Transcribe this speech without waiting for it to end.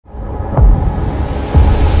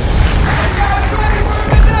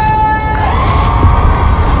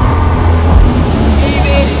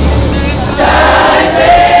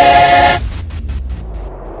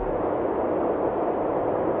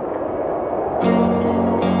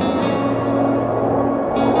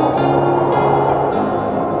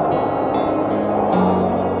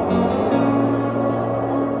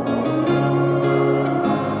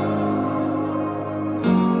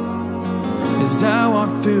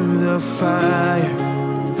through the fire,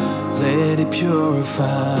 let it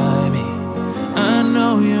purify me. I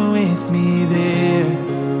know you're with me there.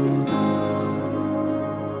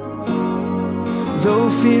 Though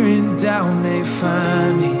fear and doubt may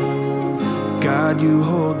find me, God, you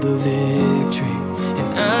hold the victory, and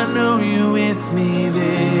I know you're with me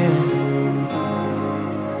there.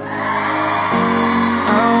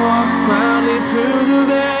 I walk proudly through the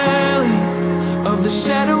valley of the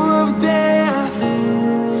shadow of death,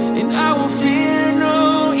 and I will fear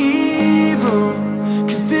no evil,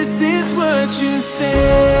 'cause this is what you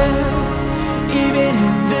said. Even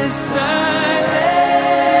in this silence,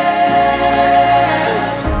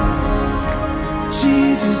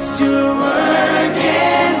 Jesus, you're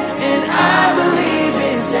working, and I believe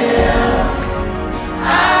it's there.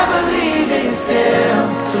 I believe it's there.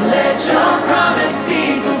 So let your promise be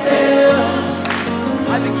fulfilled.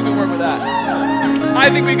 I think we can work with that. I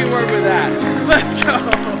think we can work with that. Let's go.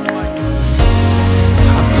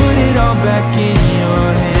 I put it all back in your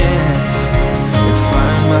hands and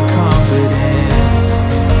find my confidence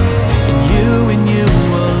in you and you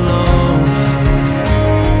alone.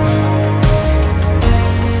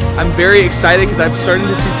 I'm very excited because I'm starting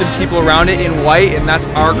to see some people around it in white, and that's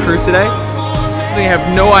our crew today. They have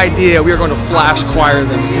no idea we are going to flash choir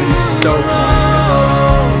them. It's going to be so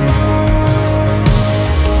fun.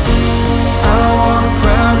 I walk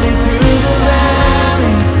proudly through the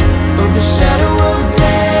valley of the shadow of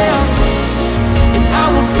death, and I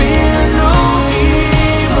will fear no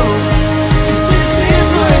evil, 'cause this is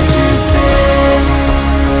what you said.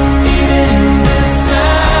 Even in the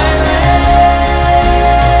silence,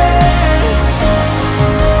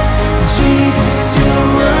 Jesus, you're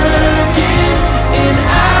working, and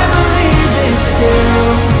I believe it's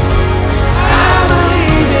still. I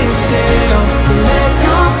believe it's still. So let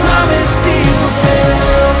your promise be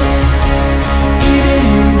fulfilled. Even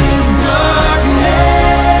in the darkness,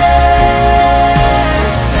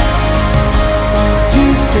 you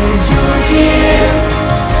said you're here,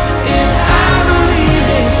 and I believe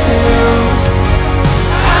it's still.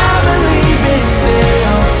 I believe it's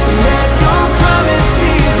still. So let your promise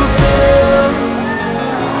be fulfilled.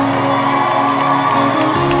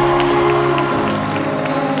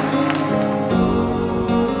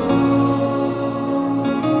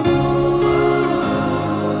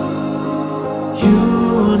 You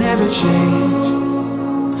will never change.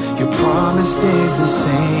 Your promise stays the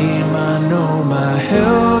same. I know my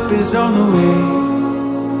help is on the way.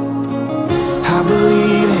 I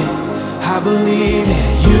believe it, I believe it.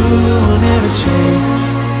 You will never change.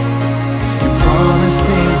 Your promise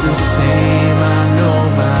stays the same. I know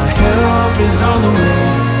my help is on the way.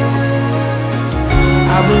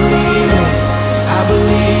 I believe it, I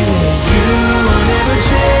believe it. You will never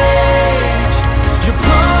change. Your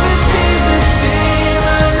promise stays the same.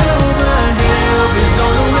 I know my help is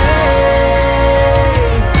on the way.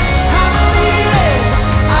 I believe it,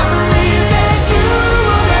 I believe that you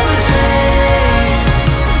will never change.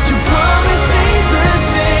 Your promise stays the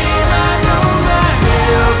same. I know my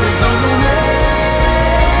help is on the way.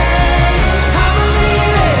 I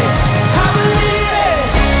believe it, I believe it.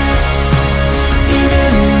 Even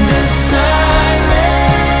in the silence,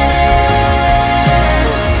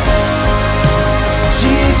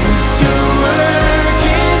 Jesus, you're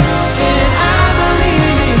working, and I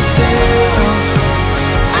believe it's there.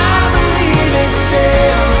 I believe it's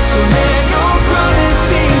there. So let your promise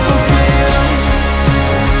be fulfilled.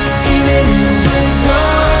 Even in the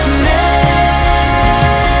darkness,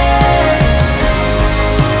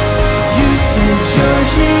 you said you're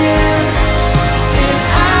here, and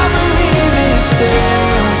I believe it's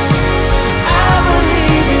there. I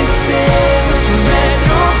believe it's there. So let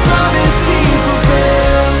your promise be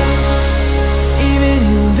fulfilled. Even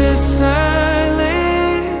in the silence,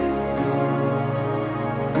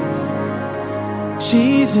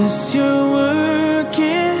 Jesus, you're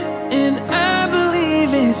working, and I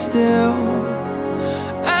believe it's still.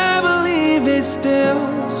 I believe it's still.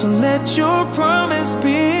 So let your promise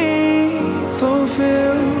be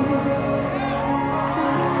fulfilled.